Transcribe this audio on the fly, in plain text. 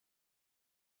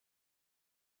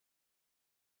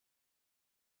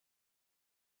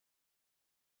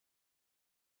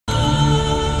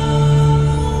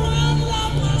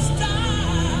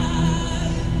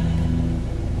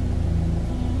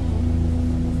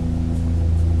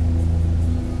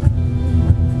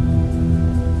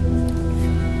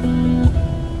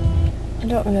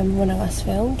don't remember when I last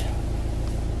filmed.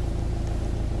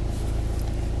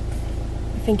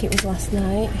 I think it was last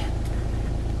night.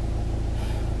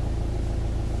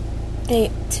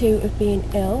 Day 2 of being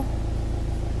ill.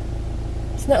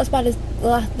 It's not as bad as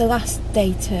the last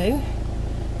day 2,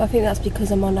 but I think that's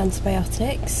because I'm on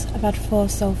antibiotics. I've had 4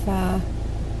 so far,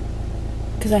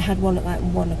 because I had one at like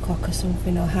 1 o'clock or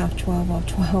something, or 11:30 or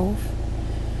 12.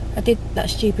 I did that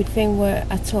stupid thing where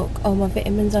I took all my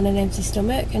vitamins on an empty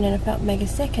stomach, and then I felt mega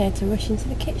sick and I had to rush into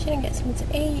the kitchen and get something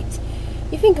to eat.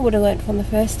 You think I would have learnt from the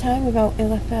first time with how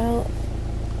ill I felt.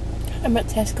 I'm at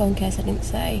Tesco in case I didn't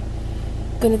say.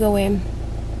 Gonna go in.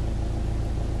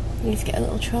 Need to get a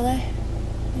little trolley.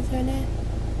 Is there any?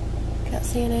 Can't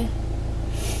see any.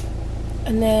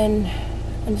 And then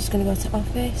I'm just gonna go to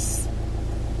office.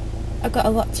 I've got a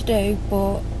lot to do,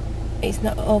 but it's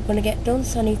not all going to get done,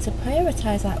 so I need to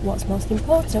prioritise like what's most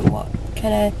important, what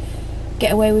can I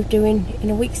get away with doing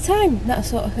in a week's time, that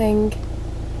sort of thing.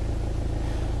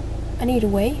 I need a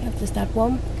wee, I've just had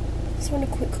one. Just want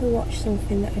to quickly watch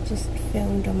something that I just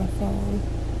filmed on my phone.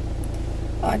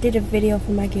 Oh, I did a video for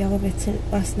Maggie Oliver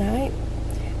last night.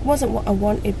 It wasn't what I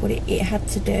wanted, but it had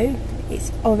to do.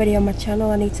 It's already on my channel.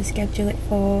 I need to schedule it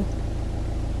for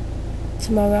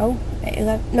tomorrow at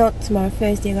 11, not tomorrow,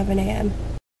 Thursday 11 AM.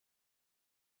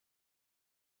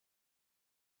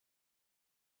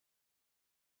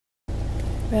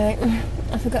 Right,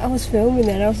 I forgot I was filming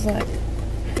then. I was like,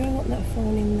 do I want that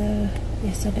phone in there?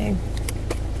 Yes, I do.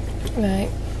 Right,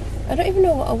 I don't even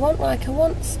know what I want. Like, I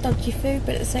want stodgy food,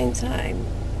 but at the same time,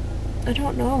 I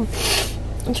don't know.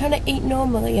 I'm trying to eat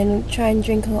normally and try and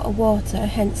drink a lot of water,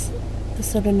 hence the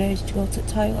sudden urge to go to the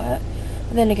toilet.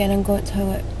 But then again, I'm going to the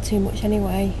toilet too much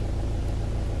anyway.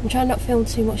 I'm trying not to film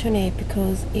too much on here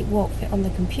because it won't fit on the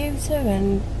computer,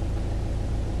 and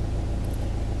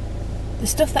the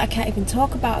stuff that I can't even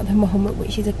talk about at the moment,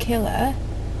 which is a killer,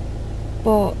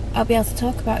 but I'll be able to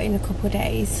talk about it in a couple of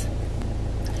days.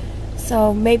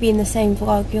 So maybe in the same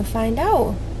vlog you'll find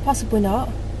out. Possibly not,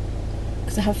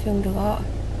 because I have filmed a lot.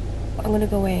 But I'm going to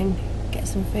go in, get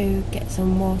some food, get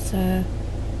some water,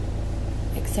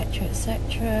 etc,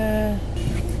 etc.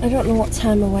 I don't know what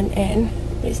time I went in,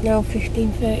 but it's now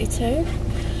 15:32.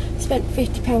 I spent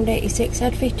 £50.86. I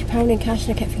had £50 in cash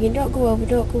and I kept thinking, don't go over,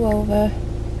 don't go over.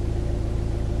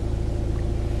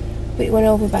 But it went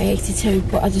over by 82,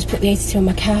 but I just put the 82 on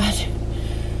my card.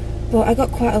 But I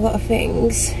got quite a lot of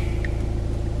things.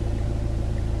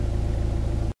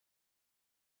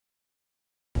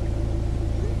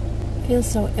 I feel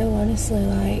so ill, honestly,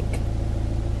 like.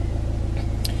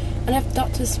 And I have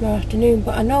doctors tomorrow afternoon,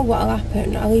 but I know what'll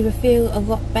happen. I'll either feel a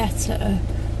lot better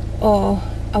or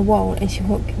I won't, and she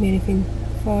won't give me anything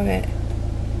for it.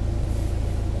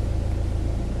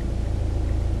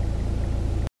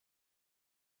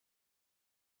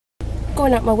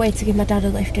 Going out my way to give my dad a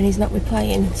lift and he's not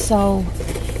replying, so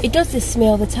he does this to me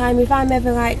all the time. If I'm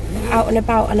ever like out and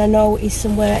about and I know he's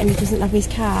somewhere and he doesn't have his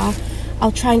car,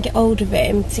 I'll try and get hold of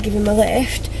him to give him a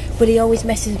lift, but he always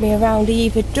messes me around. He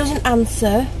either doesn't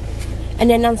answer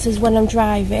and then answers when I'm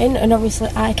driving, and obviously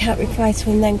I can't reply to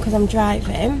him then because I'm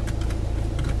driving,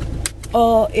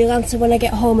 or he'll answer when I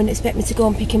get home and expect me to go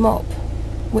and pick him up,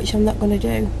 which I'm not going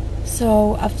to do.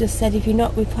 So I've just said, if you're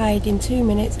not replied in 2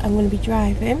 minutes, I'm going to be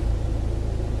driving.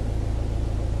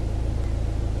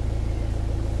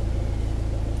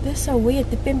 They're so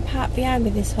weird. They've been parked behind me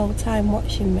this whole time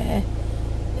watching me,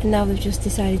 and now they've just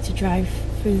decided to drive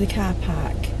through the car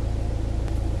park.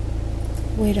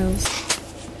 Weirdos.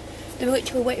 They were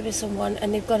literally waiting for someone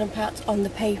and they've gone and parked on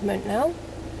the pavement now.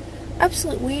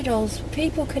 Absolute weirdos.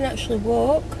 People can actually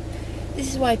walk.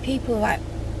 This is why people are like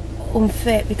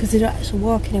unfit, because they don't actually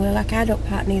walk anywhere. Like, I don't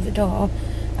park near the door.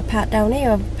 I park down here.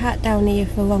 I've parked down here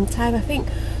for a long time. I think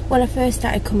when I first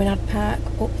started coming I'd park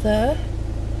up there,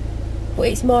 but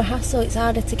it's more hassle, it's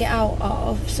harder to get out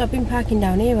of, so I've been parking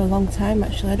down here a long time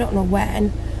actually. I don't know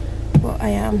when, but I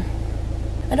am.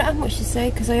 I don't have much to say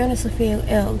because I honestly feel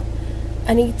ill.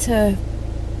 I need to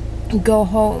go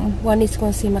home. Well, I need to go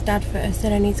and see my dad first,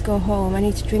 then I need to go home. I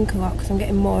need to drink a lot because I'm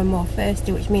getting more and more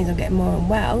thirsty, which means I'm getting more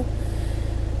unwell.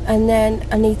 And then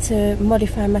I need to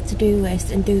modify my to-do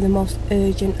list and do the most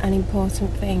urgent and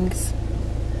important things.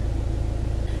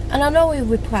 And I know he'll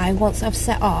reply once I've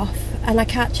set off, and I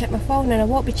can't check my phone, and I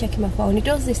won't be checking my phone. He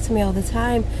does this to me all the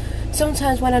time.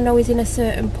 Sometimes when I know he's in a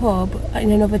certain pub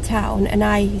in another town and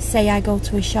I say I go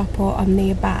to a shop or I'm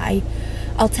nearby,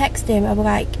 I'll text him. I'll be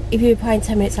like, if you reply in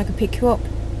 10 minutes I can pick you up.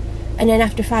 And then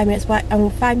after 5 minutes, like, I'm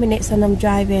 5 minutes and I'm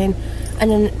driving,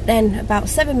 and then about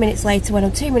 7 minutes later, when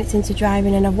I'm 2 minutes into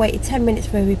driving and I've waited 10 minutes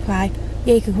for a reply,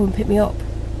 yeah, you can come and pick me up.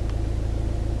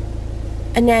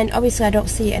 And then obviously I don't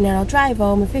see it, and then I'll drive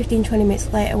home, and 15-20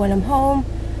 minutes later when I'm home,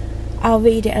 I'll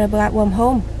read it and I'll be like, well, I'm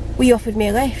home. Well, you offered me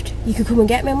a lift. You could come and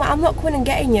get me. I'm like, I'm not coming and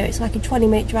getting you. It's like a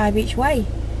 20-minute drive each way.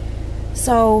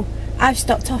 So I've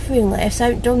stopped offering lifts. I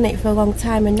haven't done it for a long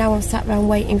time, and now I'm sat around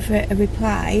waiting for a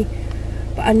reply.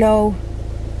 But I know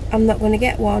I'm not going to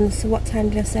get one. So what time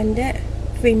did I send it?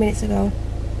 3 minutes ago.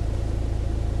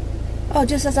 Oh,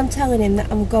 just as I'm telling him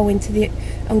that I'm going to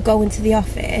the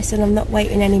office and I'm not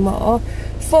waiting anymore,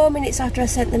 4 minutes after I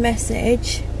sent the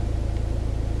message,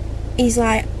 he's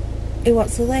like, he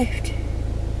wants a lift.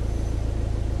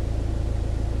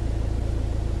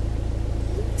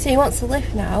 So he wants a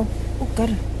lift now. Oh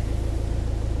God,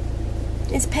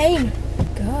 it's pain.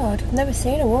 God, I've never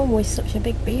seen a woman with such a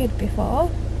big beard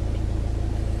before.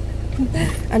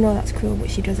 I know that's cruel, but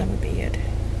she does have a beard.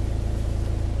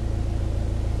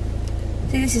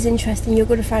 See, this is interesting. You're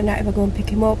going to find out if I go and pick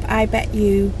him up. I bet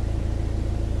you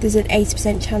there's an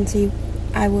 80% chance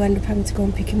I will end up having to go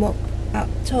and pick him up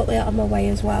totally out of my way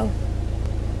as well.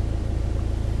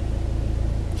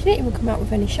 She didn't even come out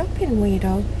with any shopping,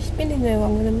 weirdo. She's been in there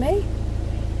longer than me.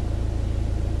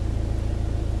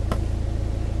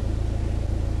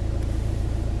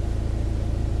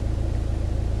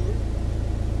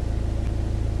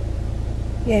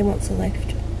 Yeah, he wants a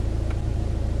lift.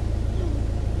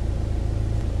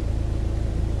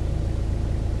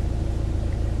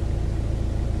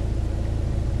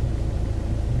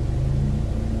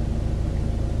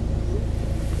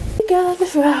 We got the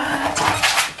frog.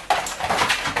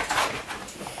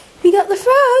 We got the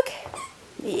frog.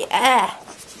 Yeah.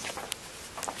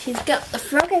 She's got the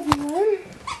frog, everyone.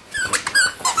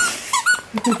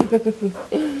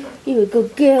 You're a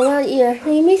good girl, aren't you?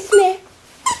 You miss me?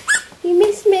 You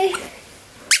miss me?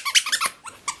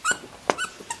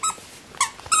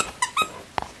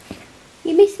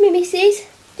 You miss me, missus?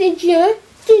 Did you?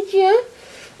 Did you?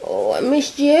 Oh, I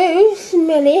missed you,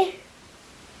 smelly.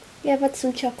 Yeah, I've had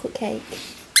some chocolate cake.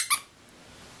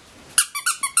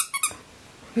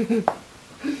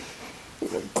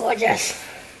 Gorgeous.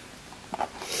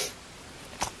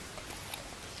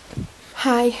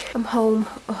 Hi, I'm home.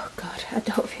 Oh God, I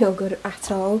don't feel good at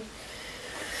all.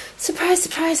 Surprise,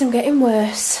 surprise, I'm getting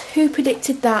worse. Who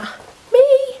predicted that?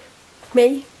 Me.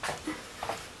 Me.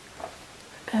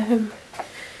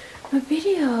 My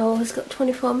video has got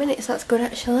 24 minutes, that's good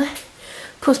actually.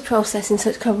 Plus processing, so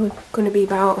it's probably going to be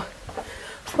about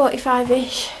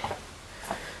 45-ish.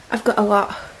 I've got a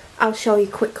lot. I'll show you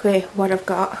quickly what I've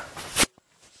got.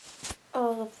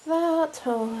 All of that,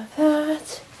 all of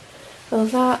that, all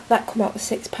of that. That come out with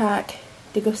 6-pack.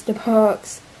 Degusta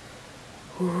box.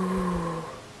 Ooh.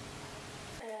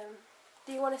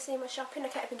 Do you want to see my shopping? I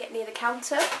can't even get near the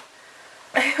counter.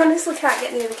 I honestly can't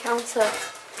get near the counter.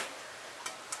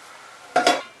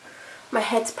 My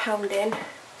head's pounding.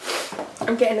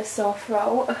 I'm getting a sore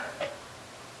throat.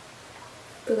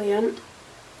 Brilliant.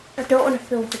 I don't want to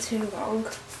film for too long.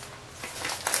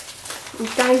 I'm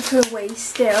dying for a wee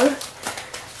still.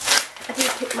 I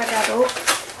did pick my dad up.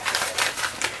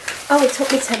 Oh, it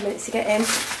took me 10 minutes to get in.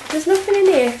 There's nothing in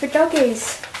here for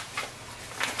doggies.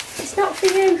 It's not for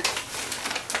you.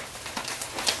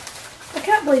 I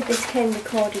can't believe this came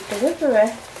recorded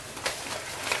delivery.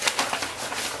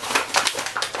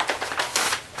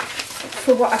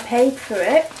 For what I paid for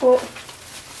it, but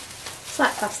it's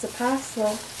like past the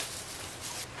parcel.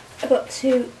 I got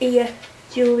 2 ear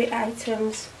jewellery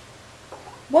items.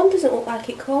 One doesn't look like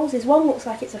it closes, one looks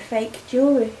like it's a fake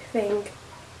jewellery thing.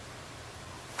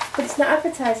 But it's not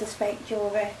advertised as fake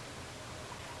jewellery.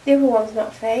 The other one's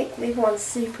not fake, the other one's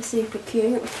super, super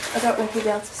cute. I don't know if you'll be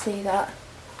able to see that.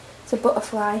 It's a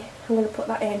butterfly, I'm going to put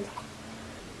that in.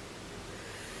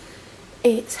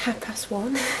 It's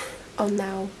 1:30 on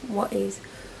now what is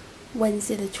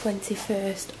Wednesday the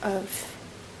 21st of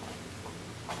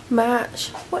March.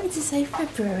 What did I say,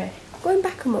 February? Going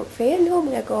back a month here,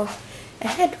 normally I go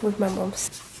ahead with my mum's.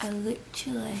 I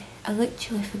literally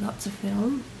forgot to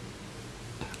film.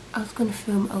 I was going to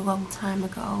film a long time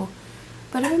ago,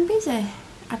 but I've been busy.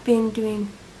 I've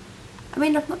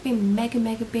not been mega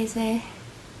busy.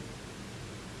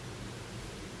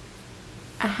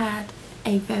 I had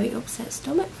a very upset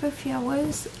stomach for a few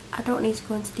hours. I don't need to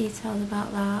go into details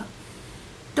about that.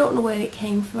 Don't know where it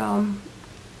came from.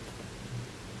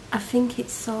 I think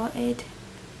it's sorted.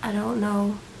 I don't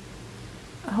know.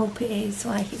 I hope it is.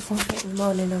 Like, it's 1:30 in the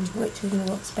morning. I'm literally going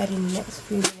to go to bed in the next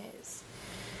few minutes.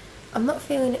 I'm not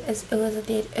feeling as ill as I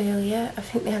did earlier. I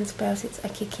think the antibiotics are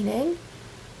kicking in.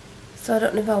 So I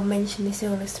don't know if I'll mention this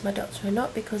illness to my doctor or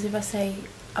not, because if I say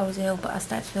I was ill but I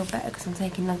started to feel better because I'm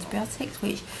taking antibiotics,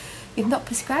 which you've not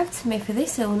prescribed to me for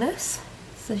this illness,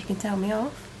 so you can tell me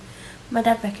off. My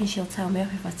dad reckons she'll tell me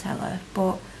off if I tell her,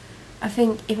 but I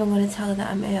think if I'm going to tell her that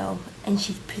I'm ill and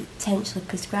she potentially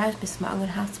prescribes me something, I'm going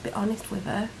to have to be honest with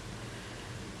her.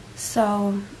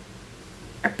 So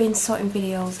I've been sorting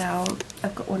videos out.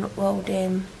 I've got one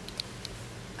uploading.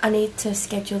 I need to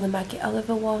schedule the Maggie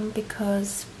Oliver one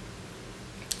because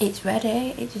it's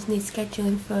ready. It just needs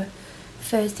scheduling for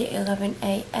Thursday at 11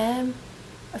 AM.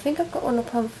 I think I've got one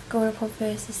going up on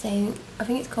Thursday saying, I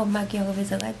think it's called Maggie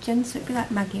Oliver's a Legend, so it'd be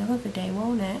like Maggie Oliver Day,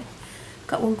 won't it?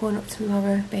 Got one going up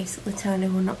tomorrow, basically telling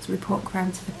everyone not to report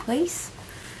crime to the police.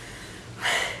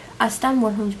 I stand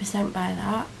 100% by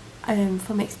that.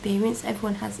 From experience,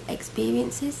 everyone has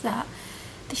experiences that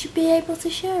they should be able to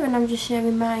share, and I'm just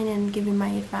sharing mine and giving my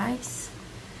advice.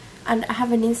 And I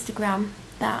have an Instagram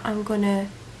that I'm gonna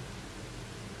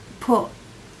put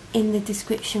in the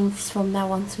description from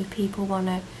now on, so if people want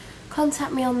to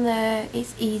contact me on there,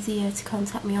 it's easier to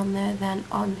contact me on there than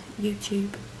on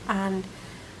YouTube. And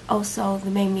also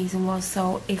the main reason was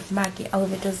so if Maggie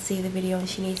Oliver does see the video and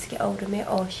she needs to get hold of me,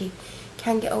 or she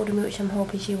can get hold of me, which I'm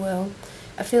hoping she will.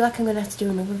 I feel like I'm going to have to do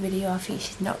another video. I think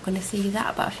she's not going to see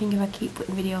that, but I think if I keep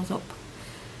putting videos up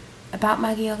about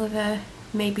Maggie Oliver,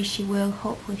 maybe she will,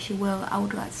 hopefully she will. I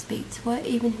would like to speak to her,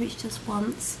 even if it's just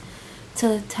once,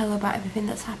 to tell her about everything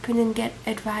that's happened and get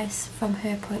advice from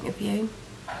her point of view.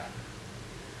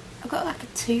 I've got like a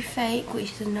toothache,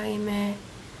 which is annoying me.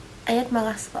 I had my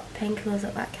last lot of painkillers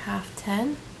at like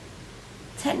 10:30.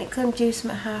 Technically I'm due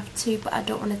some at 2:30, but I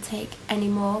don't want to take any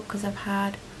more because I've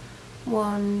had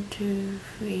 1, 2,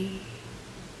 3.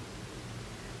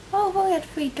 Oh, I've only had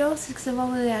 3 doses because I've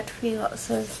only had 3 lots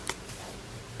of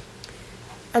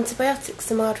antibiotics.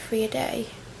 I'm had 3 a day.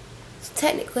 So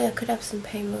technically I could have some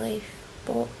pain relief,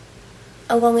 but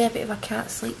I'll only have it if I can't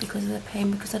sleep because of the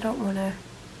pain, because I don't want to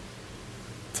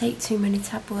take too many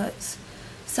tablets.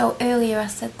 So earlier I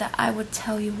said that I would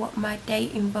tell you what my day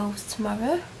involves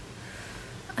tomorrow.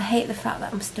 I hate the fact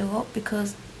that I'm still up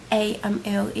because A, I'm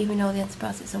ill, even though the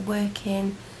antibiotics are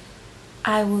working.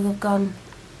 I will have gone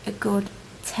a good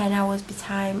 10 hours by the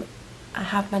time I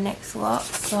have my next lot,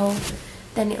 so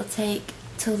then it'll take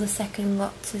till the second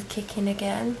lot to kick in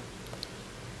again.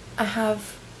 I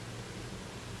have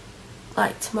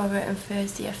like tomorrow and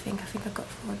Thursday, I think I've got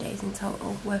 4 days in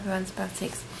total worth of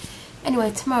antibiotics.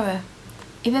 Anyway, tomorrow,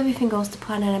 if everything goes to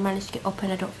plan and I manage to get up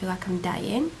and I don't feel like I'm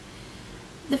dying,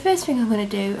 the first thing I'm going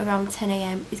to do around 10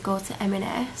 AM is go to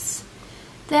M&S.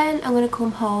 Then I'm going to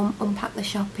come home, unpack the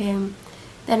shopping.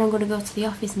 Then I'm going to go to the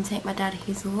office and take my dad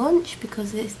his lunch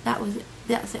because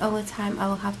that's the only time I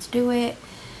will have to do it.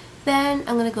 Then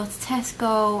I'm going to go to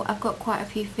Tesco. I've got quite a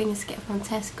few things to get from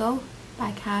Tesco.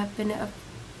 Bicarbonate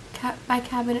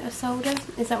of soda,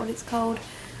 is that what it's called?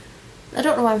 I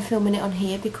don't know why I'm filming it on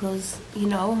here because, you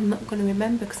know, I'm not going to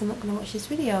remember because I'm not going to watch this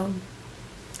video.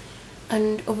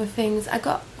 And other things, I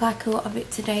got like a lot of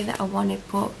it today that I wanted,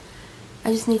 but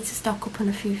I just need to stock up on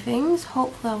a few things.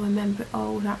 Hopefully I'll remember it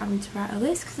all without having to write a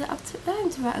list, because I'm having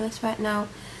to write a list right now.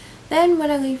 Then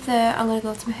when I leave there, I'm going to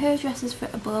go to my hairdressers for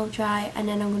a blow dry, and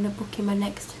then I'm going to book in my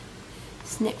next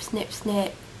snip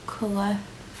colour.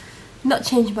 Not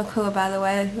changing my colour, by the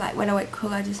way. Like when I went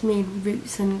colour, I just mean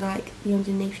roots and like the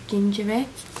underneath gingery.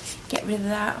 Get rid of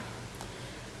that.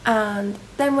 And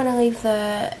then when I leave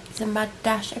there, it's a mad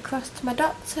dash across to my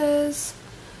doctor's.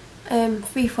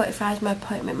 3:45 is my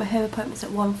appointment. My hair appointment's at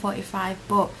 1:45,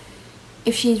 but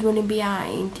if she's running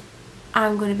behind,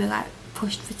 I'm going to be like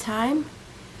pushed for time.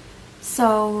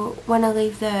 So when I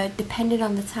leave there, depending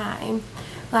on the time,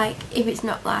 like if it's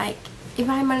not like, if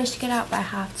I manage to get out by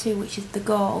 2:30, which is the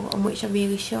goal and which I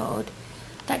really should,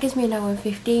 that gives me an hour and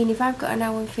 15. If I've got an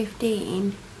hour and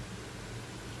 15,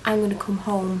 I'm going to come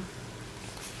home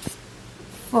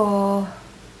for,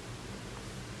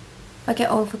 if I get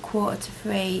home for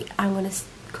 2:45, I'm going to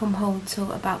come home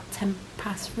till about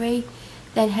 3:10,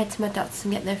 then head to my doctor's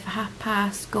and get there for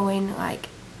 1:30, going like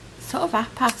sort of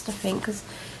 1:30 I think, because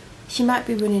she might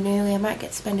be running early. I might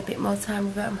get to spend a bit more time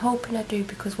with her. I'm hoping I do,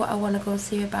 because what I want to go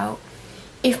see her about,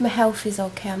 if my health is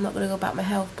okay, I'm not going to go about my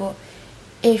health, but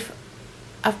if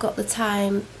I've got the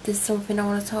time, there's something I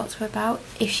want to talk to her about.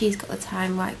 If she's got the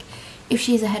time, like if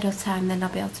she's ahead of time, then I'll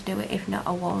be able to do it. If not,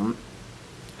 I won't.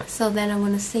 So then I'm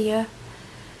going to see her.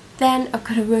 Then I've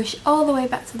got to rush all the way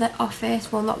back to the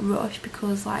office. Well, not rush,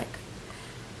 because like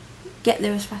get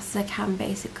there as fast as I can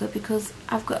basically, because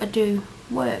I've got to do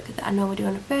work that I normally do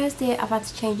on a Thursday. I've had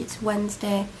to change it to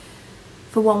Wednesday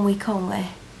for 1 week only,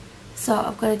 so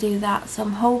I've got to do that. So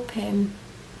I'm hoping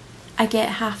I get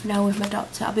half an hour with my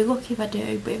doctor. I'll be lucky if I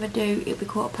do, but if I do, it'll be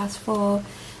 4:15.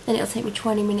 Then it'll take me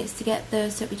 20 minutes to get there,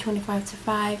 so it'll be 25 to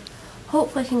 5.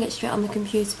 Hopefully I can get straight on the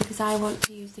computer, because I want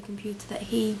to use the computer that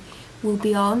he will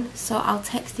be on, so I'll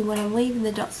text him when I'm leaving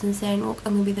the doctor and saying, look,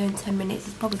 I'm going to be there in 10 minutes.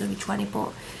 It's probably going to be 20,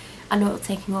 but I know it'll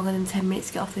take him longer than 10 minutes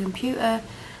to get off the computer.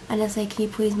 And I'll say, can you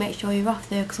please make sure you're off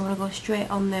there, because I want to go straight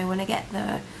on there when I get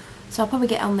there. So I'll probably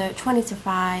get on there at 20 to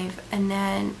 5, and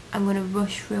then I'm going to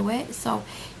rush through it. So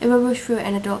if I rush through it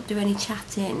and I don't do any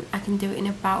chatting, I can do it in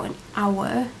about an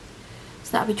hour.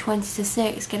 So that'll be 20 to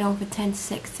 6, get on for 10 to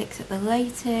 6 at the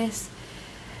latest.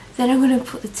 Then I'm going to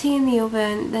put the tea in the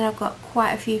oven. Then I've got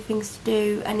quite a few things to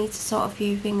do. I need to sort a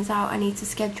few things out. I need to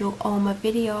schedule all my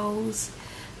videos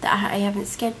that I haven't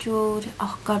scheduled.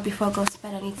 Oh god, before I go to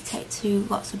bed I need to take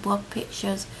lots of blog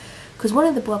pictures, because one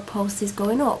of the blog posts is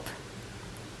going up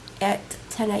at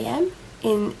 10 AM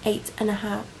in 8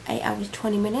 hours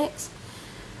 20 minutes,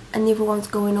 and the other one's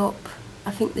going up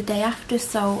I think the day after,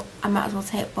 so I might as well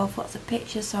take both lots of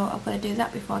pictures. So I've got to do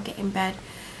that before I get in bed,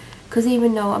 because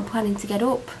even though I'm planning to get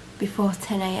up before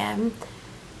 10 AM,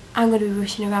 I'm going to be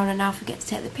rushing around and I'll forget to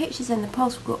take the pictures, and the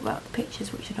post will go up without the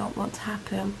pictures, which I don't want to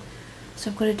happen.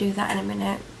 So I've got to do that in a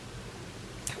minute.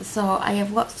 So I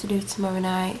have lots to do tomorrow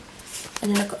night,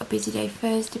 and then I've got a busy day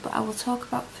Thursday, but I will talk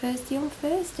about Thursday on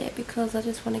Thursday, because I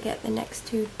just want to get the next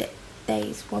 2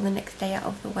 days, well, the next day out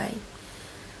of the way.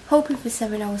 Hoping for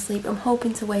 7 hours sleep. I'm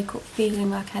hoping to wake up feeling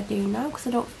like I do now, because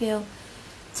I don't feel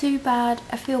too bad.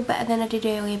 I feel better than I did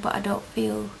earlier, but I don't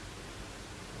feel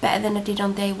better than I did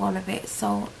on day 1 of it,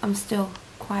 so I'm still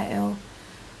quite ill.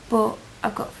 But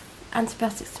I've got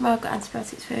antibiotics tomorrow, I've got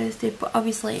antibiotics Thursday, but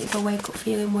obviously if I wake up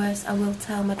feeling worse, I will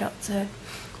tell my doctor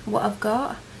what I've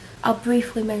got. I'll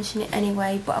briefly mention it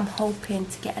anyway, but I'm hoping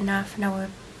to get a half an hour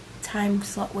time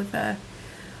slot with her.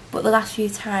 But the last few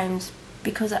times,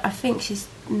 because I think she's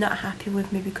not happy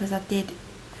with me because I did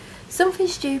something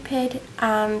stupid,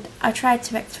 and I tried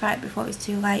to rectify it before it was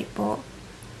too late, but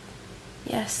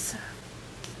yes,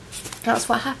 that's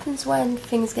what happens when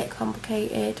things get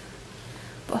complicated.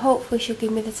 But hopefully she'll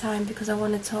give me the time, because I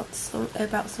want to talk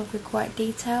about something quite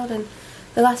detailed. And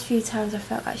the last few times I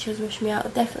felt like she was rushing me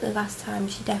out. Definitely last time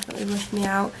she definitely rushed me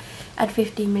out. I had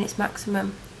 15 minutes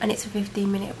maximum, and it's a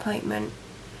 15-minute appointment.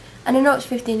 And I know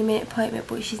it's a 15-minute appointment,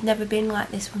 but she's never been like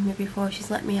this with me before.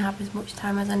 She's let me have as much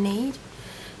time as I need.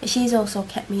 And she's also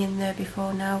kept me in there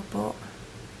before now, but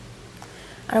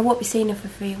and I won't be seeing her for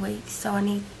 3 weeks, so I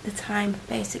need the time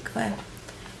basically.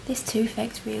 This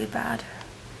toothache's really bad.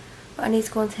 But I need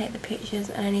to go and take the pictures,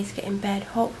 and I need to get in bed.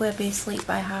 Hopefully I'll be asleep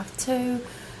by 2:30.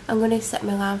 I'm going to set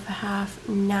my alarm for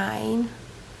 9:30.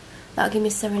 That'll give me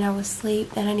 7 hours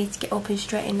sleep. Then I need to get up and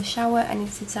straight in the shower. I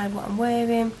need to decide what I'm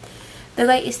wearing. The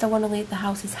latest I want to leave the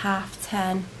house is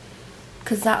 10:30,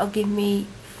 because that'll give me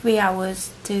 3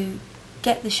 hours to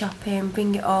get the shopping,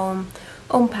 bring it home,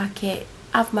 unpack it,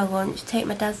 have my lunch, take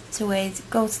my dad to his,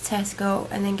 go to Tesco,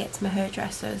 and then get to my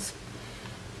hairdressers.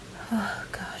 Oh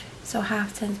god. So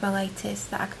 10:30 my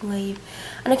latest that I can leave.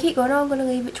 And I keep going, oh, I'm going to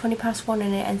leave at 1:20,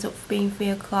 and it ends up being 3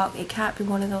 o'clock. It can't be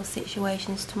one of those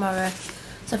situations tomorrow.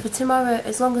 So for tomorrow,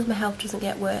 as long as my health doesn't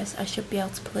get worse, I should be able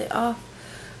to pull it off.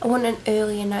 I want an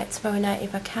earlier night tomorrow night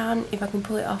if I can. If I can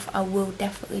pull it off, I will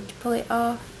definitely pull it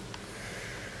off.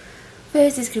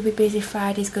 Thursday's going to be busy.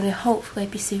 Friday's going to hopefully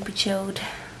be super chilled.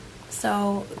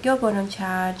 So you're going on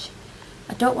charge.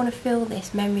 I don't want to fill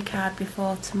this memory card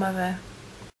before tomorrow.